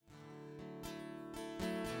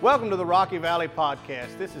Welcome to the Rocky Valley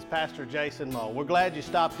Podcast. This is Pastor Jason Moe. We're glad you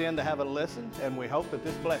stopped in to have a listen, and we hope that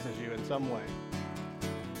this blesses you in some way.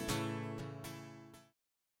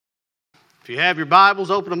 If you have your Bibles,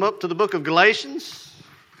 open them up to the book of Galatians,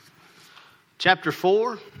 chapter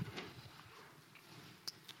 4.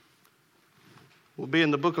 We'll be in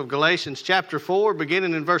the book of Galatians, chapter 4,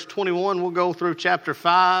 beginning in verse 21. We'll go through chapter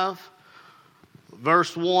 5,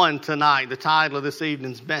 verse 1 tonight. The title of this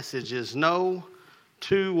evening's message is No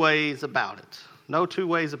Two Ways About It. No two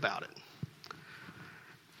ways about it.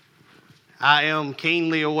 I am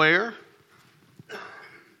keenly aware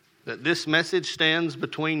that this message stands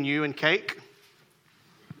between you and cake.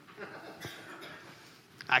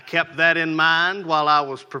 I kept that in mind while I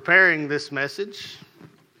was preparing this message.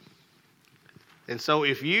 And so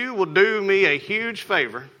if you will do me a huge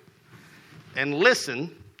favor and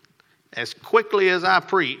listen as quickly as I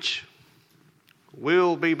preach,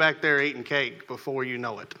 we'll be back there eating cake before you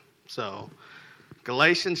know it. So,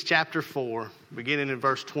 Galatians chapter 4, beginning in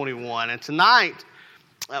verse 21. And tonight,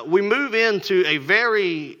 we move into a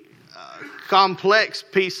very complex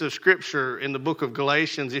piece of scripture in the book of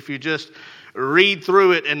Galatians. If you just read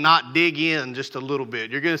through it and not dig in just a little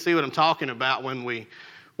bit, you're going to see what I'm talking about when we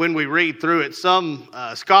read through it. Some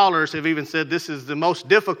scholars have even said this is the most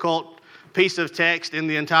difficult piece of text in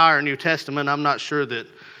the entire New Testament. I'm not sure that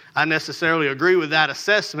I necessarily agree with that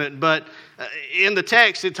assessment, but in the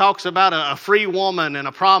text it talks about a free woman and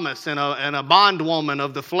a promise and a bondwoman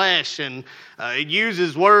of the flesh, and it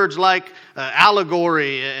uses words like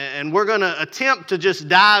allegory, and we're going to attempt to just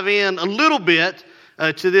dive in a little bit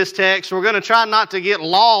to this text. We're going to try not to get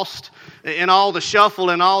lost in all the shuffle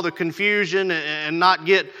and all the confusion and not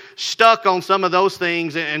get stuck on some of those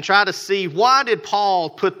things, and try to see why did Paul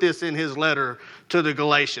put this in his letter to the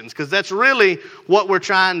Galatians, because that's really what we're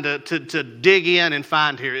trying to dig in and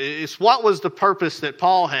find here. It's what was the purpose that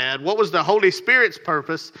Paul had, what was the Holy Spirit's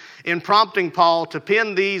purpose in prompting Paul to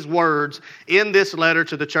pen these words in this letter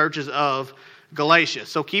to the churches of Galatia.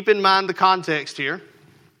 So keep in mind the context here.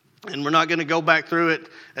 And we're not going to go back through it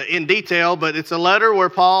in detail, but it's a letter where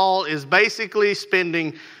Paul is basically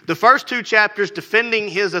spending the first two chapters defending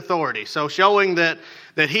his authority. So showing that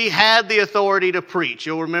he had the authority to preach.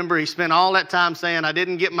 You'll remember he spent all that time saying, I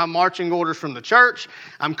didn't get my marching orders from the church.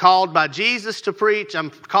 I'm called by Jesus to preach.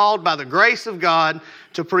 I'm called by the grace of God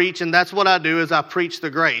to preach, and that's what I do, is I preach the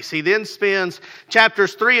grace. He then spends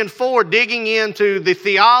chapters 3 and 4 digging into the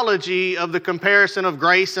theology of the comparison of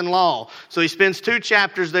grace and law. So he spends 2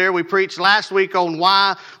 chapters there. We preached last week on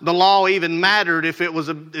why the law even mattered if it was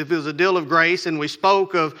a deal of grace, and we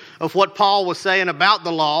spoke of what Paul was saying about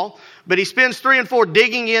the law. But he spends 3 and 4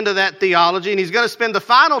 digging into that theology, and he's going to spend the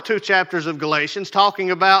final 2 chapters of Galatians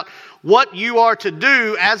talking about what you are to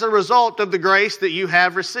do as a result of the grace that you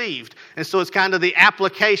have received. And so it's kind of the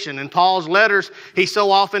application. In Paul's letters, he so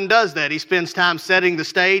often does that. He spends time setting the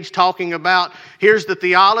stage, talking about here's the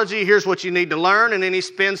theology, here's what you need to learn, and then he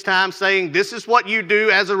spends time saying this is what you do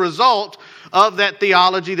as a result of that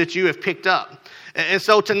theology that you have picked up. And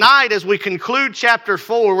so tonight, as we conclude chapter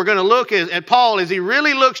 4, we're going to look at Paul as he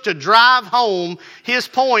really looks to drive home his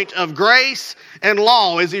point of grace and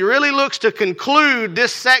law, as he really looks to conclude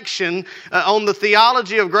this section on the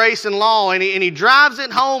theology of grace and law, and he drives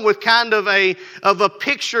it home with kind of a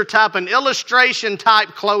picture type, an illustration type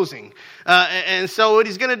closing. And so what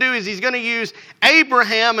he's going to do is he's going to use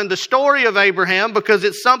Abraham and the story of Abraham, because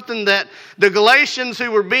it's something that the Galatians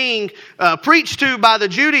who were being preached to by the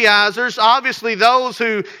Judaizers, obviously those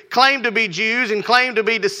who claim to be Jews and claim to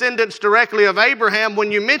be descendants directly of Abraham,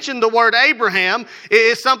 when you mention the word Abraham, it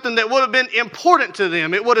is something that would have been important to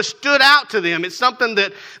them. It would have stood out to them. It's something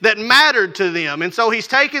that mattered to them. And so he's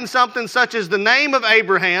taken something such as the name of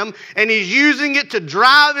Abraham, and he's using it to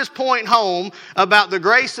drive his point home about the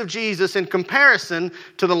grace of Jesus in comparison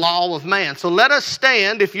to the law of man. So let us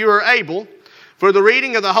stand, if you are able, for the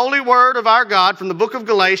reading of the holy word of our God from the book of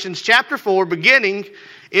Galatians, chapter 4, beginning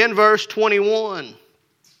in verse 21.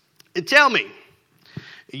 And tell me,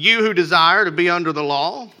 you who desire to be under the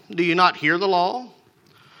law, do you not hear the law?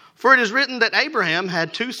 For it is written that Abraham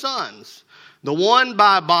had 2 sons, the one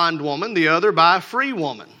by a bondwoman, the other by a free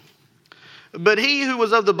woman. But he who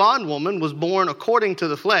was of the bondwoman was born according to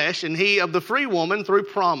the flesh, and he of the free woman through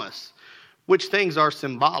promise, which things are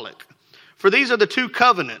symbolic. For these are the 2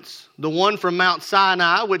 covenants, the one from Mount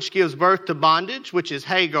Sinai, which gives birth to bondage, which is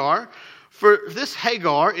Hagar. For this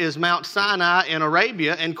Hagar is Mount Sinai in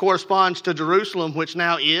Arabia and corresponds to Jerusalem, which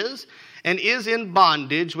now is, and is in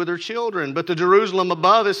bondage with her children. But the Jerusalem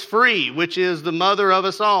above is free, which is the mother of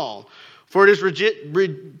us all. For it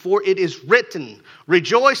is written,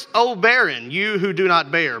 Rejoice, O barren, you who do not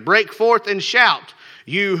bear. Break forth and shout,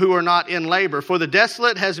 you who are not in labor. For the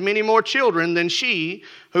desolate has many more children than she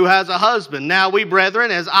who has a husband. Now we,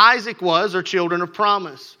 brethren, as Isaac was, are children of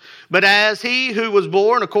promise. But as he who was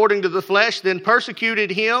born according to the flesh then persecuted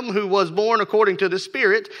him who was born according to the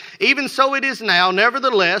Spirit, even so it is now.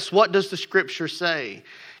 Nevertheless, what does the Scripture say?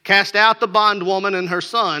 Cast out the bondwoman and her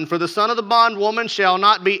son, for the son of the bondwoman shall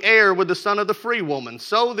not be heir with the son of the free woman.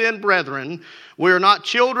 So then, brethren, we are not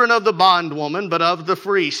children of the bondwoman, but of the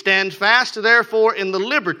free. Stand fast, therefore, in the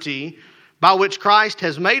liberty by which Christ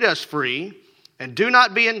has made us free, and do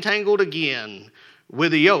not be entangled again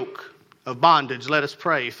with the yoke of bondage. Let us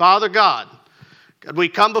pray. Father God, we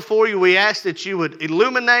come before you. We ask that you would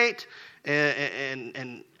illuminate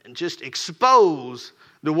and just expose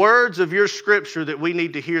the words of your Scripture that we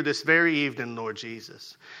need to hear this very evening, Lord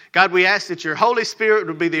Jesus. God, we ask that your Holy Spirit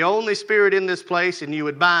would be the only Spirit in this place, and you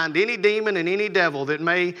would bind any demon and any devil that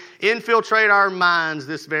may infiltrate our minds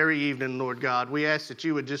this very evening, Lord God. We ask that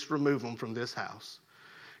you would just remove them from this house.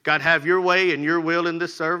 God, have your way and your will in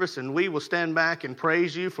this service, and we will stand back and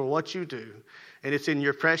praise you for what you do. And it's in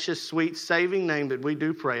your precious, sweet, saving name that we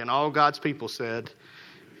do pray. And all God's people said,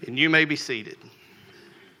 and you may be seated.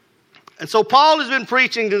 And so Paul has been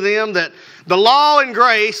preaching to them that the law and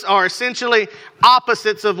grace are essentially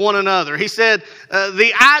opposites of one another. He said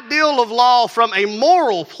the ideal of law from a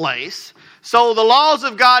moral place, so the laws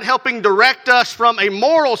of God helping direct us from a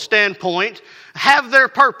moral standpoint, have their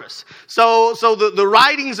purpose. So the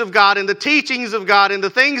writings of God and the teachings of God and the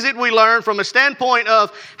things that we learn from a standpoint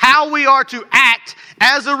of how we are to act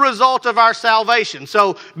as a result of our salvation.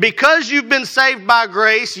 So because you've been saved by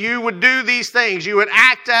grace, you would do these things. You would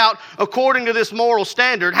act out according to this moral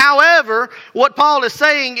standard. However, what Paul is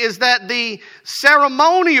saying is that the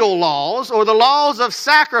ceremonial laws, or the laws of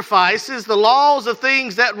sacrifices, the laws of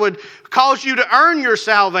things that would cause you to earn your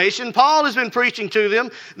salvation, Paul has been preaching to them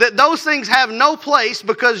that those things have no place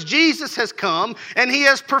because Jesus has come and he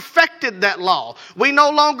has perfected that law. We no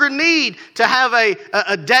longer need to have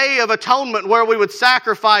a day of atonement where we would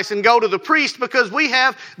sacrifice and go to the priest, because we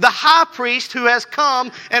have the high priest who has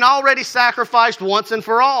come and already sacrificed once and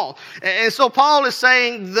for all. And so Paul is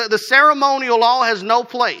saying that the ceremonial law has no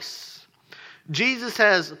place. Jesus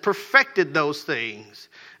has perfected those things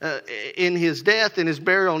in his death, in his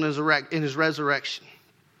burial, and in his resurrection.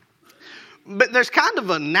 But there's kind of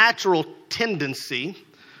a natural tendency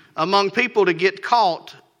among people to get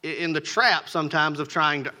caught in the trap sometimes of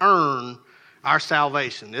trying to earn our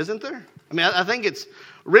salvation, isn't there? I mean, I think it's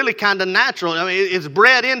really kind of natural. I mean, it's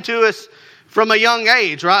bred into us from a young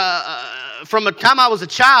age, right? From the time I was a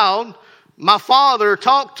child, my father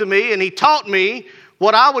talked to me, and he taught me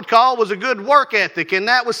what I would call was a good work ethic. And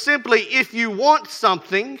that was simply, if you want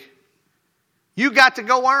something, you got to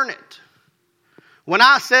go earn it. When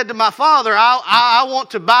I said to my father, I want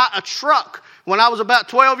to buy a truck, when I was about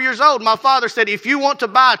 12 years old, my father said, if you want to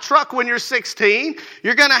buy a truck when you're 16,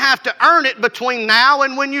 you're going to have to earn it between now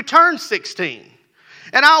and when you turn 16.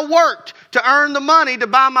 And I worked to earn the money to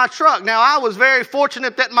buy my truck. Now, I was very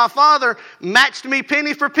fortunate that my father matched me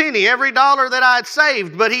penny for penny, every dollar that I had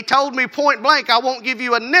saved. But he told me point blank, I won't give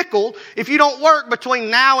you a nickel if you don't work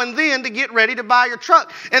between now and then to get ready to buy your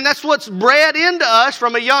truck. And that's what's bred into us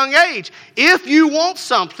from a young age. If you want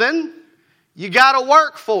something, you got to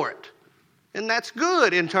work for it. And that's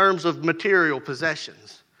good in terms of material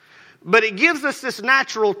possessions. But it gives us this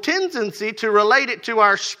natural tendency to relate it to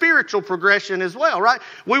our spiritual progression as well, right?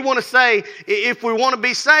 We want to say, if we want to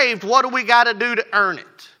be saved, what do we got to do to earn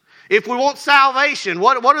it? If we want salvation,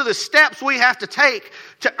 what are the steps we have to take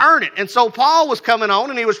to earn it? And so Paul was coming on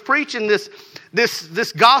and he was preaching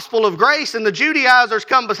this gospel of grace, and the Judaizers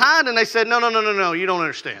come behind and they said, no, you don't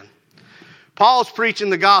understand. Paul's preaching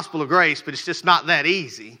the gospel of grace, but it's just not that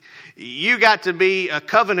easy. You got to be a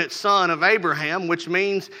covenant son of Abraham, which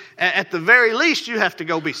means at the very least you have to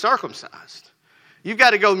go be circumcised. You've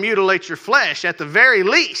got to go mutilate your flesh at the very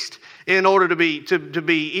least in order to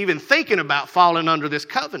be even thinking about falling under this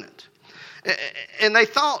covenant. And they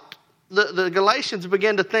thought, the Galatians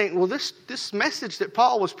began to think, well, this message that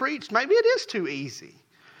Paul was preached, maybe it is too easy.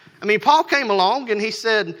 I mean, Paul came along and he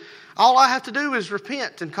said, all I have to do is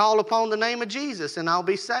repent and call upon the name of Jesus and I'll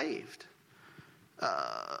be saved.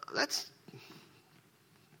 That's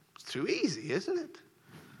too easy, isn't it?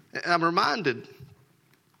 And I'm reminded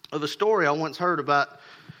of a story I once heard about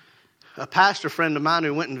a pastor friend of mine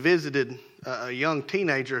who went and visited a young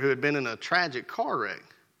teenager who had been in a tragic car wreck.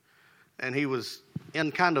 And he was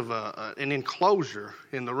in kind of an enclosure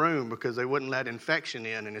in the room because they wouldn't let infection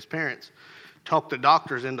in. And his parents talked the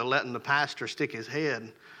doctors into letting the pastor stick his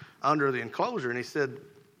head under the enclosure. And he said,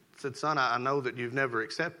 said, son, I know that you've never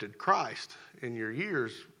accepted Christ in your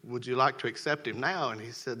years. Would you like to accept him now? And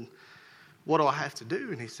he said, what do I have to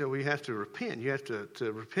do? And he said, well, you have to repent. You have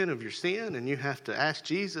to repent of your sin, and you have to ask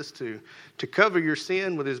Jesus to cover your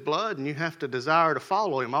sin with his blood, and you have to desire to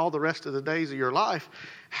follow him all the rest of the days of your life,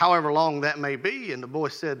 however long that may be. And the boy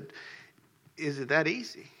said, is it that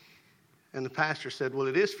easy? And the pastor said, well,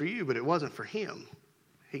 it is for you, but it wasn't for him.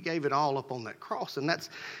 He gave it all up on that cross. And that's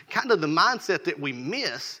kind of the mindset that we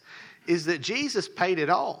miss, is that Jesus paid it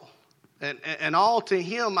all. And all to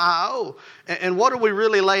him I owe. And what are we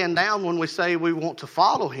really laying down when we say we want to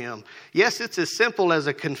follow him? Yes, it's as simple as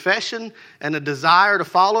a confession and a desire to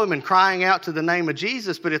follow him and crying out to the name of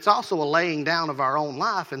Jesus, but it's also a laying down of our own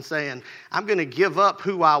life and saying, I'm going to give up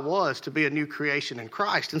who I was to be a new creation in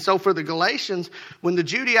Christ. And so for the Galatians, when the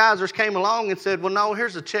Judaizers came along and said, well, no,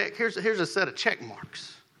 here's a set of check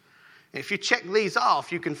marks. And if you check these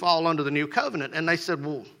off, you can fall under the new covenant. And they said,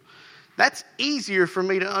 well, that's easier for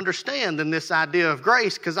me to understand than this idea of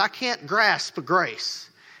grace, because I can't grasp grace.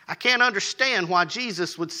 I can't understand why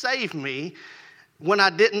Jesus would save me when I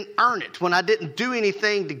didn't earn it, when I didn't do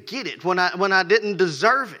anything to get it, when I didn't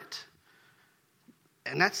deserve it.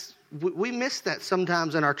 And we miss that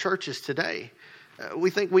sometimes in our churches today. We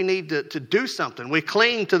think we need to do something. We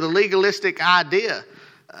cling to the legalistic idea.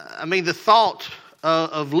 The thought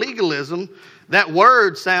of legalism, that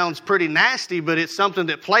word sounds pretty nasty, but it's something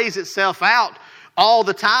that plays itself out all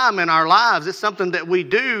the time in our lives. It's something that we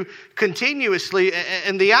do continuously.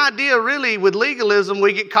 And the idea really with legalism,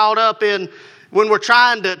 we get caught up in when we're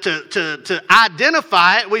trying to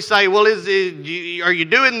identify it. We say, well, are you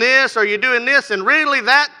doing this? Are you doing this? And really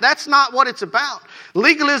that's not what it's about.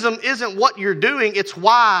 Legalism isn't what you're doing. It's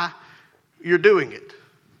why you're doing it.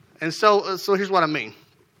 And so here's what I mean.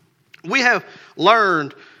 We have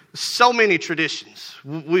learned so many traditions.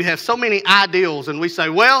 We have so many ideals, and we say,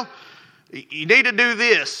 well, you need to do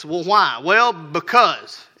this. Well, why? Well,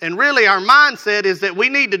 because. And really our mindset is that we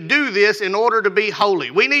need to do this in order to be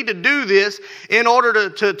holy. We need to do this in order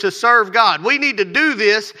to serve God. We need to do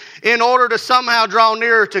this in order to somehow draw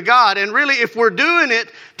nearer to God. And really, if we're doing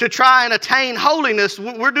it to try and attain holiness,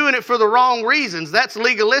 we're doing it for the wrong reasons. That's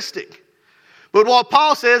legalistic. But what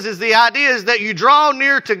Paul says is the idea is that you draw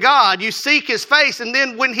near to God, you seek his face, and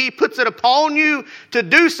then when he puts it upon you to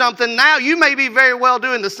do something, now you may be very well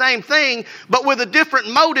doing the same thing, but with a different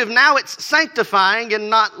motive. Now it's sanctifying and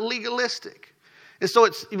not legalistic. And so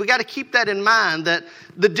we got to keep that in mind, that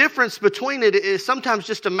the difference between it is sometimes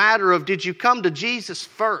just a matter of, did you come to Jesus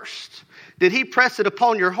first? Did he press it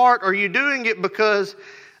upon your heart? Or are you doing it because,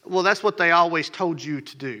 well, that's what they always told you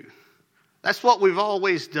to do? That's what we've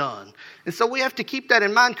always done. And so we have to keep that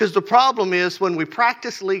in mind, because the problem is when we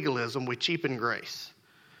practice legalism, we cheapen grace.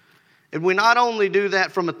 And we not only do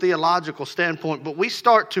that from a theological standpoint, but we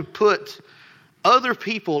start to put other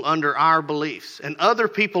people under our beliefs and other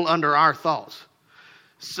people under our thoughts.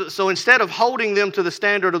 So instead of holding them to the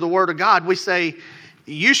standard of the Word of God, we say,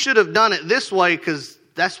 you should have done it this way because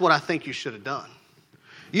that's what I think you should have done.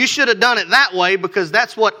 You should have done it that way because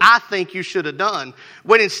that's what I think you should have done.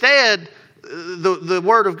 When instead, the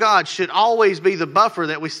Word of God should always be the buffer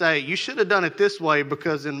that we say, you should have done it this way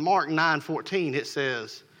because in Mark 9:14 it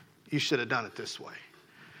says, you should have done it this way.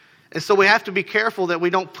 And so we have to be careful that we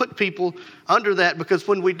don't put people under that, because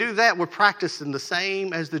when we do that, we're practicing the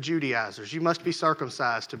same as the Judaizers. You must be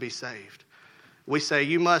circumcised to be saved. We say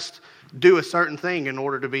you must do a certain thing in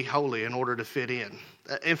order to be holy, in order to fit in.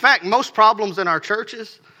 In fact, most problems in our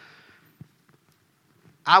churches,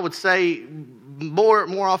 I would say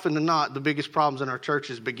more often than not, the biggest problems in our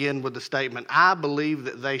churches begin with the statement, I believe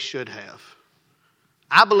that they should have.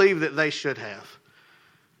 I believe that they should have.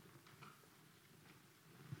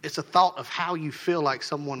 It's a thought of how you feel like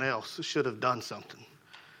someone else should have done something.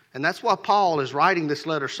 And that's why Paul is writing this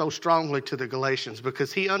letter so strongly to the Galatians,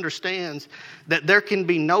 because he understands that there can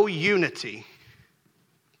be no unity.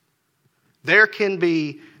 There can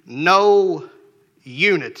be no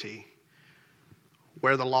unity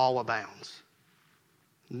where the law abounds.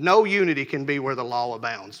 No unity can be where the law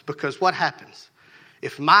abounds. Because what happens?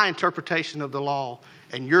 If my interpretation of the law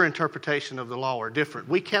and your interpretation of the law are different,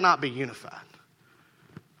 we cannot be unified.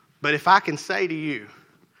 But if I can say to you,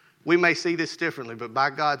 we may see this differently, but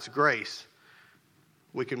by God's grace,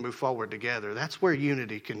 we can move forward together. That's where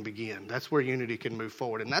unity can begin. That's where unity can move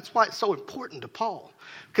forward. And that's why it's so important to Paul,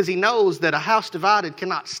 because he knows that a house divided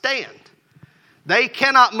cannot stand. They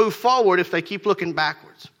cannot move forward if they keep looking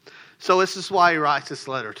backwards. So this is why he writes this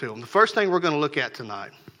letter to them. The first thing we're going to look at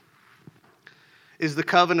tonight is the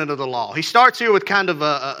covenant of the law. He starts here with kind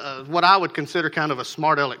of what I would consider kind of a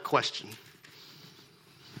smart aleck question.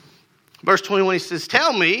 Verse 21, he says,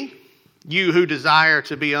 tell me, you who desire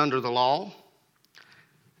to be under the law,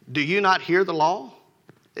 do you not hear the law?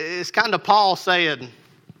 It's kind of Paul saying,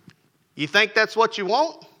 you think that's what you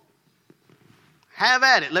want? Have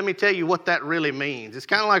at it. Let me tell you what that really means. It's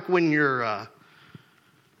kind of like when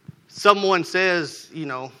someone says,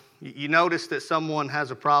 you notice that someone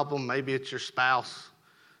has a problem. Maybe it's your spouse.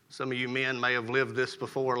 Some of you men may have lived this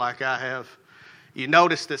before like I have. You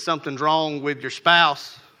notice that something's wrong with your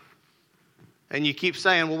spouse, and you keep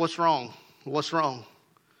saying, well, what's wrong? What's wrong?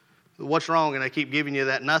 What's wrong? And they keep giving you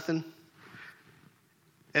that nothing.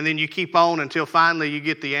 And then you keep on until finally you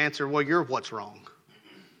get the answer, well, you're what's wrong.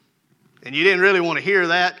 And you didn't really want to hear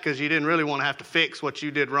that because you didn't really want to have to fix what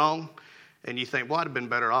you did wrong. And you think, well, I'd have been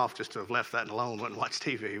better off just to have left that alone, wouldn't watch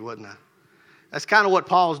TV, wouldn't I? That's kind of what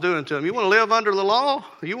Paul's doing to him. You want to live under the law?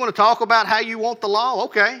 You want to talk about how you want the law?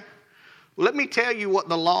 Okay. Let me tell you what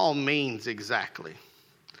the law means exactly.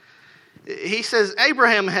 He says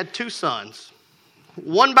Abraham had two sons,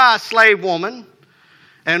 one by a slave woman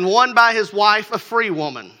and one by his wife, a free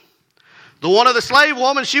woman. The one of the slave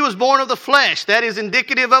woman, she was born of the flesh. That is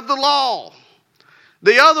indicative of the law.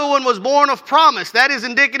 The other one was born of promise. That is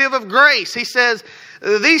indicative of grace. He says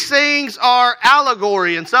these things are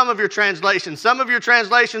allegory in some of your translations. Some of your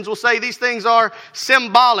translations will say these things are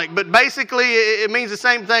symbolic, but basically it means the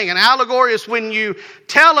same thing. An allegory is when you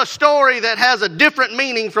tell a story that has a different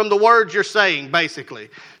meaning from the words you're saying, basically.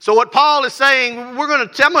 So what Paul is saying, I'm going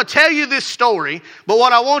to tell you this story, but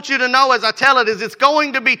what I want you to know as I tell it is it's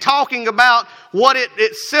going to be talking about what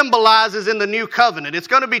it symbolizes in the new covenant. It's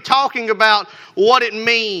going to be talking about what it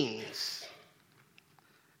means.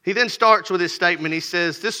 He then starts with his statement. He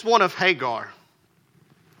says, this one of Hagar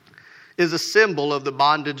is a symbol of the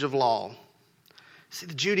bondage of law. See,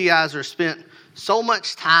 the Judaizers spent so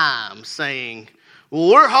much time saying, well,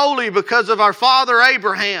 we're holy because of our father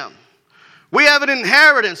Abraham. We have an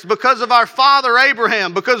inheritance because of our father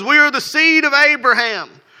Abraham, because we are the seed of Abraham.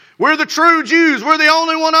 We're the true Jews. We're the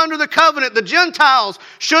only one under the covenant. The Gentiles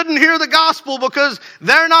shouldn't hear the gospel because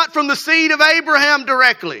they're not from the seed of Abraham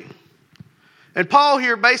directly. And Paul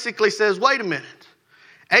here basically says, wait a minute.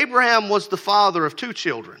 Abraham was the father of two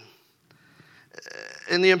children.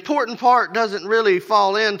 And the important part doesn't really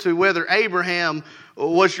fall into whether Abraham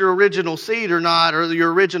was your original seed or not, or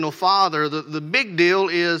your original father. The big deal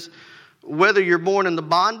is whether you're born in the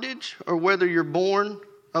bondage or whether you're born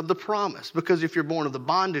of the promise. Because if you're born of the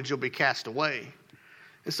bondage, you'll be cast away.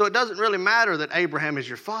 And so it doesn't really matter that Abraham is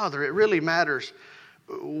your father. It really matters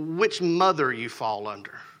which mother you fall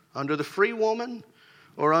under the free woman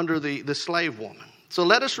or under the slave woman. So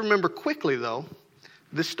let us remember quickly, though,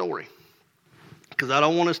 this story. Because I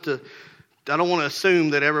don't want to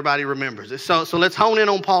assume that everybody remembers it. So let's hone in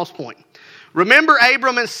on Paul's point. Remember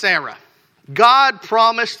Abram and Sarah. God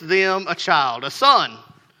promised them a child, a son.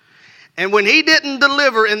 And when he didn't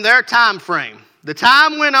deliver in their time frame, the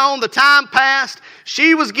time went on, the time passed,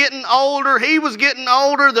 she was getting older, he was getting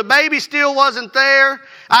older, the baby still wasn't there.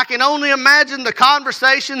 I can only imagine the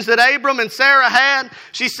conversations that Abram and Sarah had.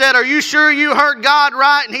 She said, are you sure you heard God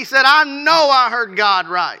right? And he said, I know I heard God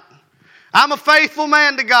right. I'm a faithful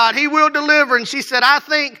man to God. He will deliver. And she said, I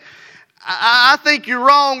think you're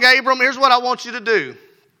wrong, Abram. Here's what I want you to do.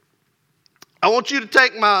 I want you to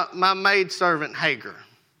take my maidservant Hagar.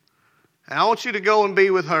 And I want you to go and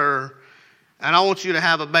be with her. And I want you to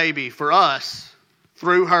have a baby for us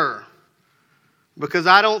through her. Because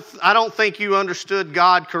I don't think you understood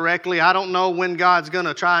God correctly. I don't know when God's going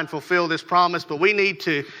to try and fulfill this promise. But we need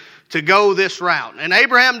to go this route. And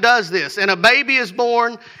Abraham does this. And a baby is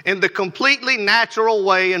born in the completely natural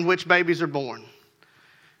way in which babies are born.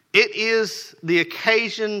 It is the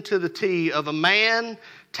occasion to the T of a man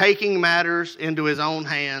taking matters into his own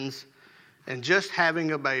hands and just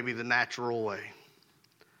having a baby the natural way.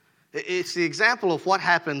 It's the example of what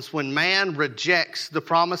happens when man rejects the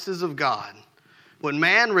promises of God. When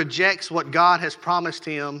man rejects what God has promised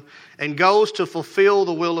him and goes to fulfill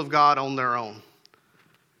the will of God on their own.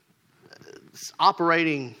 It's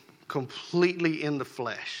operating completely in the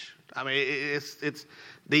flesh. I mean, it's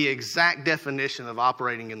the exact definition of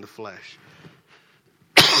operating in the flesh.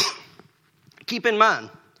 Keep in mind,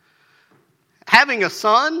 having a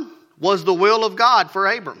son was the will of God for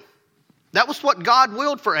Abram. That was what God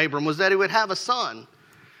willed for Abram, was that he would have a son.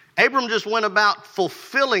 Abram just went about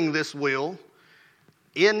fulfilling this will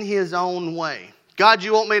in his own way. God,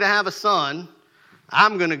 you want me to have a son?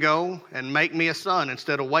 I'm going to go and make me a son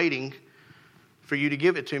instead of waiting for you to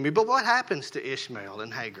give it to me. But what happens to Ishmael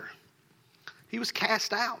and Hagar? He was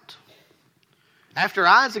cast out. After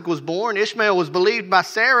Isaac was born, Ishmael was believed by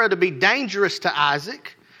Sarah to be dangerous to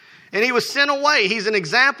Isaac. And he was sent away. He's an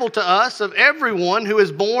example to us of everyone who is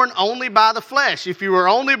born only by the flesh. If you are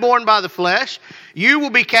only born by the flesh, you will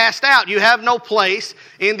be cast out. You have no place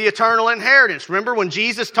in the eternal inheritance. Remember when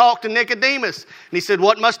Jesus talked to Nicodemus, and he said,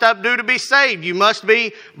 what must I do to be saved? You must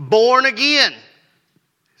be born again.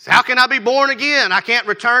 So how can I be born again? I can't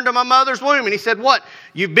return to my mother's womb. And he said, what?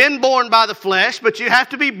 You've been born by the flesh, but you have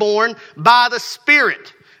to be born by the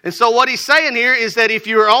Spirit. And so what he's saying here is that if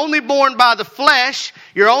you're only born by the flesh,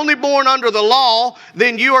 you're only born under the law,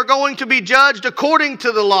 then you are going to be judged according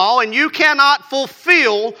to the law, and you cannot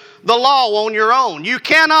fulfill the law on your own. You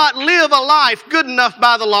cannot live a life good enough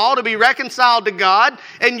by the law to be reconciled to God,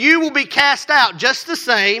 and you will be cast out just the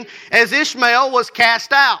same as Ishmael was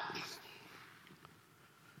cast out.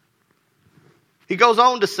 He goes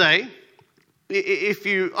on to say, if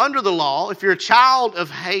you under the law, if you're a child of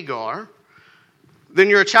Hagar, then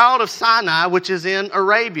you're a child of Sinai, which is in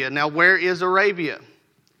Arabia. Now, where is Arabia?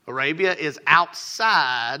 Arabia is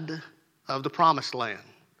outside of the promised land.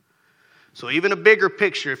 So even a bigger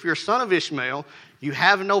picture, if you're a son of Ishmael, you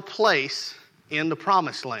have no place in the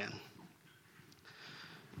promised land.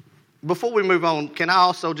 Before we move on, can I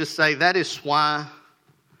also just say that is why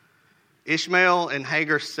Ishmael and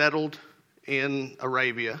Hagar settled in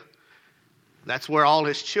Arabia. That's where all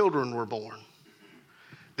his children were born.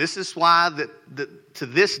 This is why that to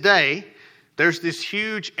this day, there's this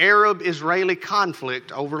huge Arab-Israeli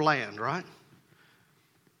conflict over land, right?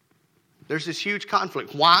 There's this huge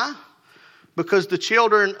conflict. Why? Because the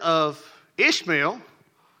children of Ishmael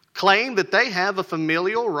claim that they have a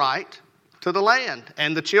familial right to the land.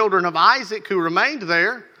 And the children of Isaac, who remained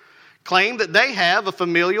there, claim that they have a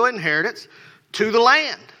familial inheritance to the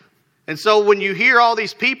land. And so when you hear all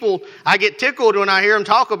these people, I get tickled when I hear them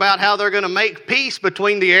talk about how they're going to make peace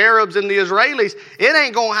between the Arabs and the Israelis. It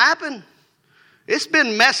ain't going to happen. It's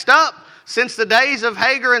been messed up since the days of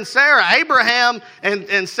Hagar and Sarah. Abraham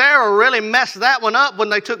and Sarah really messed that one up when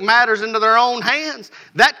they took matters into their own hands.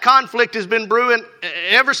 That conflict has been brewing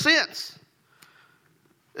ever since.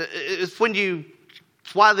 It's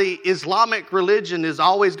why the Islamic religion is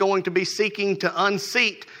always going to be seeking to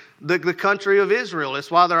unseat the country of Israel.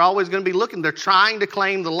 It's why they're always going to be looking. They're trying to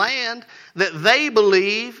claim the land that they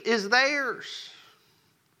believe is theirs.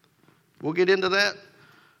 We'll get into that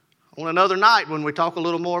on another night when we talk a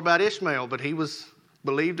little more about Ishmael. But he was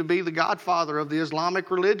believed to be the godfather of the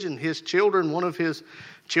Islamic religion. His children, one of his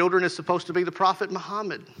children is supposed to be the Prophet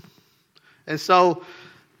Muhammad. And so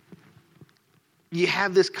you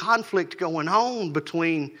have this conflict going on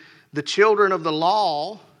between the children of the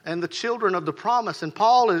law and the children of the promise. And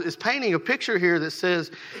Paul is painting a picture here that says,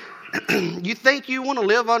 you think you want to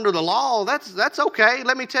live under the law? That's okay.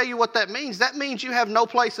 Let me tell you what that means. That means you have no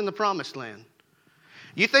place in the promised land.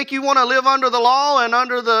 You think you want to live under the law and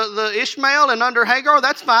under the Ishmael and under Hagar?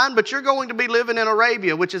 That's fine, but you're going to be living in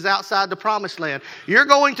Arabia, which is outside the promised land. You're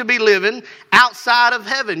going to be living outside of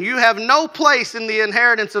heaven. You have no place in the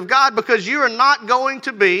inheritance of God because you are not going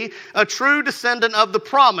to be a true descendant of the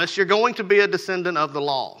promise. You're going to be a descendant of the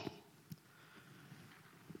law.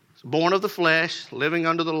 Born of the flesh, living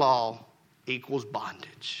under the law equals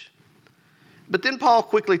bondage. But then Paul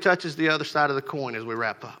quickly touches the other side of the coin as we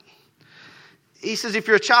wrap up. He says, if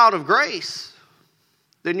you're a child of grace,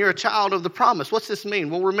 then you're a child of the promise. What's this mean?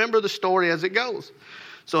 Well, remember the story as it goes.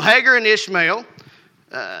 So Hagar and Ishmael,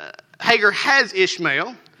 Hagar has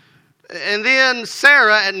Ishmael, and then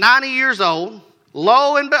Sarah at 90 years old,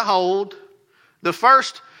 lo and behold, the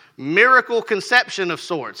first miracle conception of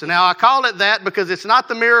sorts. And now I call it that because it's not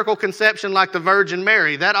the miracle conception like the Virgin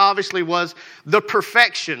Mary. That obviously was the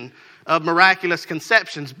perfection of miraculous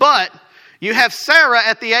conceptions. But you have Sarah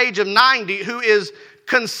at the age of 90 who is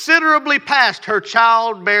considerably past her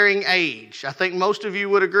childbearing age. I think most of you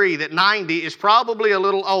would agree that 90 is probably a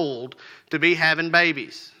little old to be having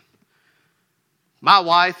babies. My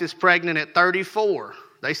wife is pregnant at 34.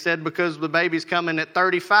 They said because the baby's coming at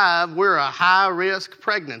 35, we're a high-risk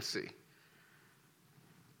pregnancy.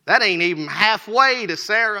 That ain't even halfway to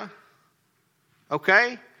Sarah.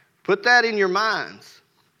 Okay? Put that in your minds.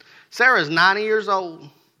 Sarah's 90 years old.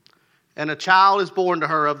 And a child is born to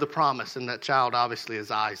her of the promise, and that child obviously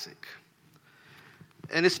is Isaac.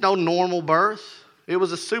 And it's no normal birth. It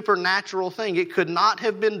was a supernatural thing. It could not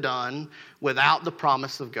have been done without the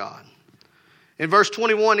promise of God. In verse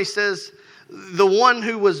 21, he says, the one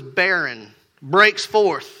who was barren breaks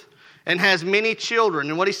forth and has many children.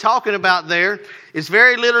 And what he's talking about there is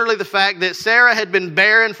very literally the fact that Sarah had been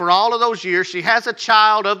barren for all of those years. She has a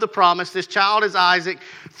child of the promise. This child is Isaac.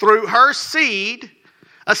 Through her seed,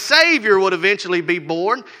 a Savior would eventually be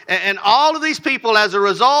born. And all of these people, as a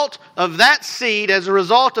result of that seed, as a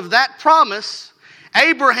result of that promise,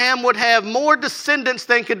 Abraham would have more descendants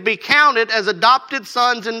than could be counted as adopted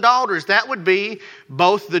sons and daughters. That would be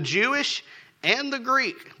both the Jewish and the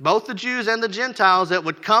Greek. Both the Jews and the Gentiles that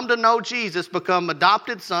would come to know Jesus become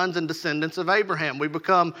adopted sons and descendants of Abraham. We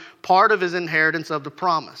become part of his inheritance of the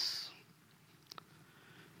promise.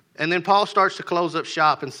 And then Paul starts to close up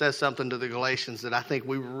shop and says something to the Galatians that I think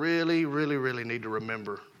we really, really, really need to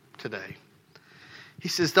remember today. He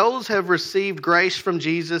says, those have received grace from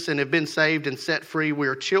Jesus and have been saved and set free. We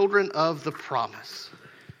are children of the promise.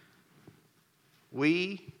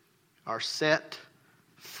 We are set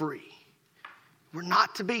free. We're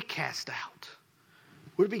not to be cast out.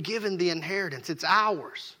 We're to be given the inheritance. It's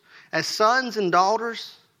ours. As sons and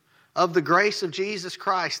daughters of the grace of Jesus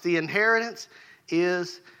Christ, the inheritance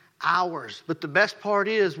is ours. But the best part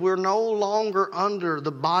is we're no longer under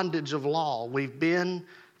the bondage of law. We've been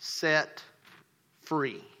set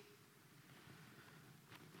free.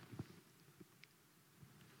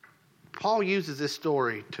 Paul uses this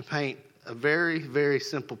story to paint a very, very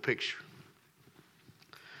simple picture.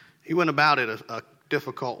 He went about it a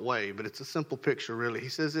difficult way, but it's a simple picture, really. He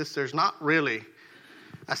says this, there's no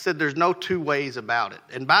two ways about it.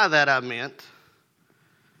 And by that I meant,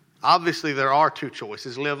 obviously there are two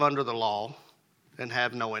choices. Live under the law and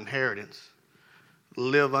have no inheritance.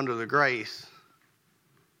 Live under the grace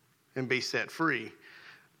and be set free.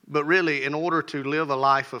 But really, in order to live a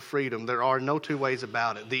life of freedom, there are no two ways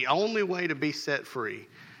about it. The only way to be set free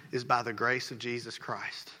is by the grace of Jesus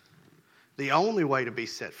Christ. The only way to be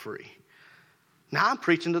set free. Now, I'm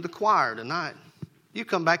preaching to the choir tonight. You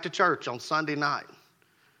come back to church on Sunday night.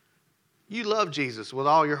 You love Jesus with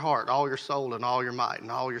all your heart, all your soul, and all your might, and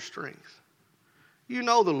all your strength. You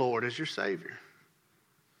know the Lord as your Savior.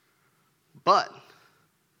 But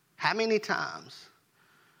how many times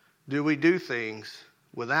do we do things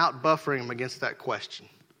without buffering them against that question?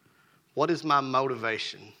 What is my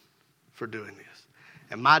motivation for doing this?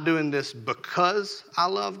 Am I doing this because I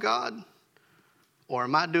love God? Or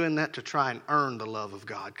am I doing that to try and earn the love of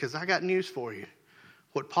God? Because I got news for you.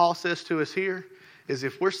 What Paul says to us here is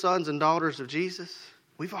if we're sons and daughters of Jesus,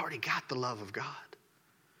 we've already got the love of God.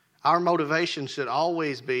 Our motivation should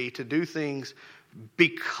always be to do things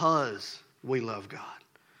because we love God.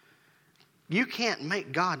 You can't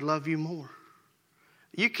make God love you more.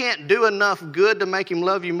 You can't do enough good to make him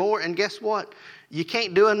love you more. And guess what? You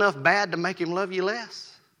can't do enough bad to make him love you less.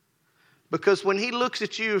 Because when he looks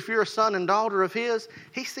at you, if you're a son and daughter of his,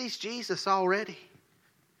 he sees Jesus already.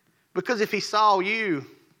 Because if he saw you,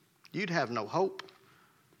 you'd have no hope.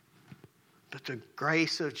 But the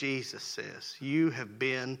grace of Jesus says, you have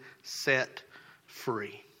been set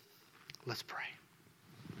free. Let's pray.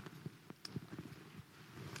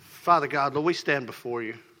 Father God, Lord, we stand before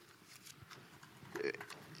you.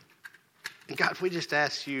 And God, we just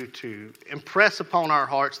ask you to impress upon our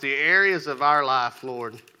hearts the areas of our life,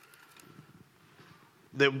 Lord,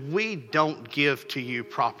 that we don't give to you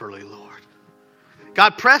properly, Lord.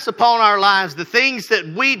 God, press upon our lives the things that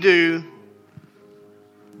we do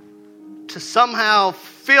to somehow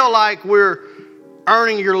feel like we're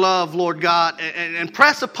earning your love, Lord God, and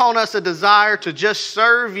press upon us a desire to just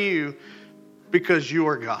serve you because you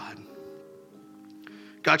are God.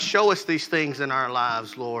 God, show us these things in our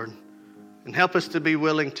lives, Lord, and help us to be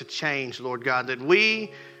willing to change, Lord God, that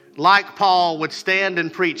we, like Paul, would stand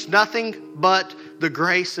and preach nothing but the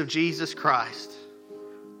grace of Jesus Christ.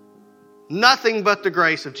 Nothing but the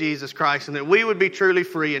grace of Jesus Christ, and that we would be truly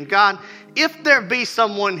free. And God, if there be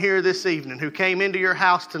someone here this evening who came into your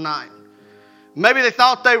house tonight, maybe they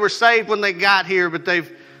thought they were saved when they got here, but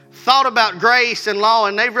they've thought about grace and law,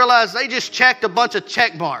 and they've realized they just checked a bunch of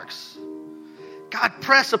check marks. God,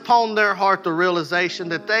 press upon their heart the realization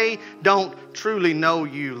that they don't truly know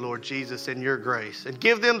you, Lord Jesus, and your grace. And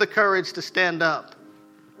give them the courage to stand up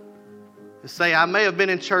and say, I may have been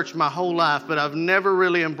in church my whole life, but I've never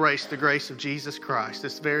really embraced the grace of Jesus Christ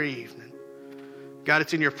this very evening. God,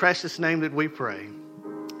 it's in your precious name that we pray.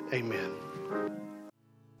 Amen.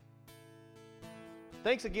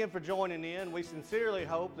 Thanks again for joining in. We sincerely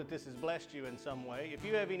hope that this has blessed you in some way. If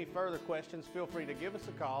you have any further questions, feel free to give us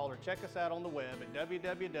a call or check us out on the web at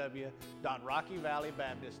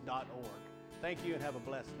www.rockyvalleybaptist.org. Thank you and have a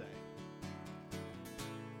blessed day.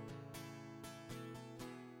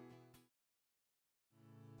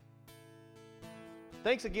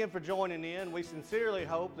 Thanks again for joining in. We sincerely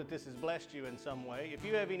hope that this has blessed you in some way. If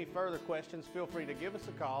you have any further questions, feel free to give us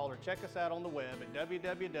a call or check us out on the web at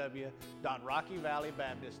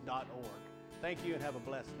www.rockyvalleybaptist.org. Thank you and have a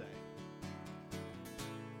blessed day.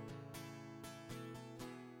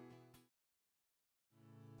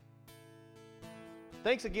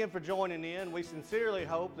 Thanks again for joining in. We sincerely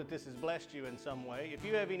hope that this has blessed you in some way. If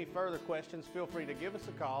you have any further questions, feel free to give us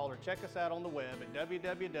a call or check us out on the web at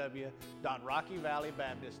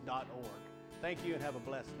www.rockyvalleybaptist.org. Thank you and have a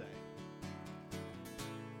blessed day.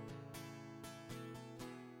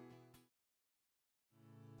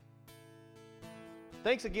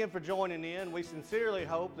 Thanks again for joining in. We sincerely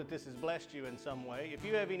hope that this has blessed you in some way. If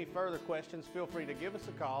you have any further questions, feel free to give us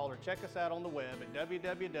a call or check us out on the web at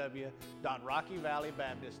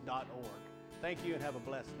www.rockyvalleybaptist.org. Thank you and have a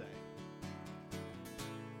blessed day.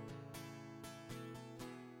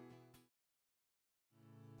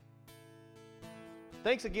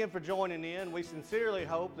 Thanks again for joining in. We sincerely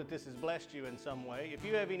hope that this has blessed you in some way. If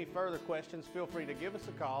you have any further questions, feel free to give us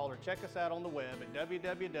a call or check us out on the web at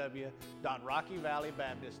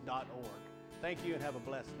www.rockyvalleybaptist.org. Thank you and have a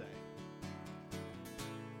blessed day.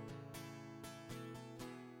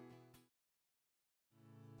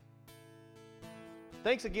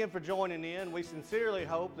 Thanks again for joining in. We sincerely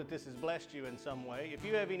hope that this has blessed you in some way. If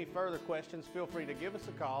you have any further questions, feel free to give us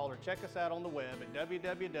a call or check us out on the web at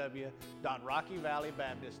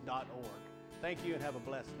www.rockyvalleybaptist.org. Thank you and have a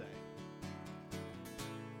blessed day.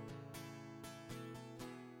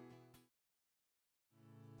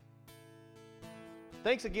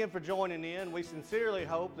 Thanks again for joining in. We sincerely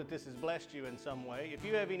hope that this has blessed you in some way. If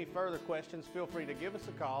you have any further questions, feel free to give us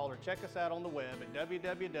a call or check us out on the web at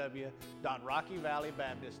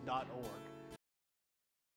www.rockyvalleybaptist.org.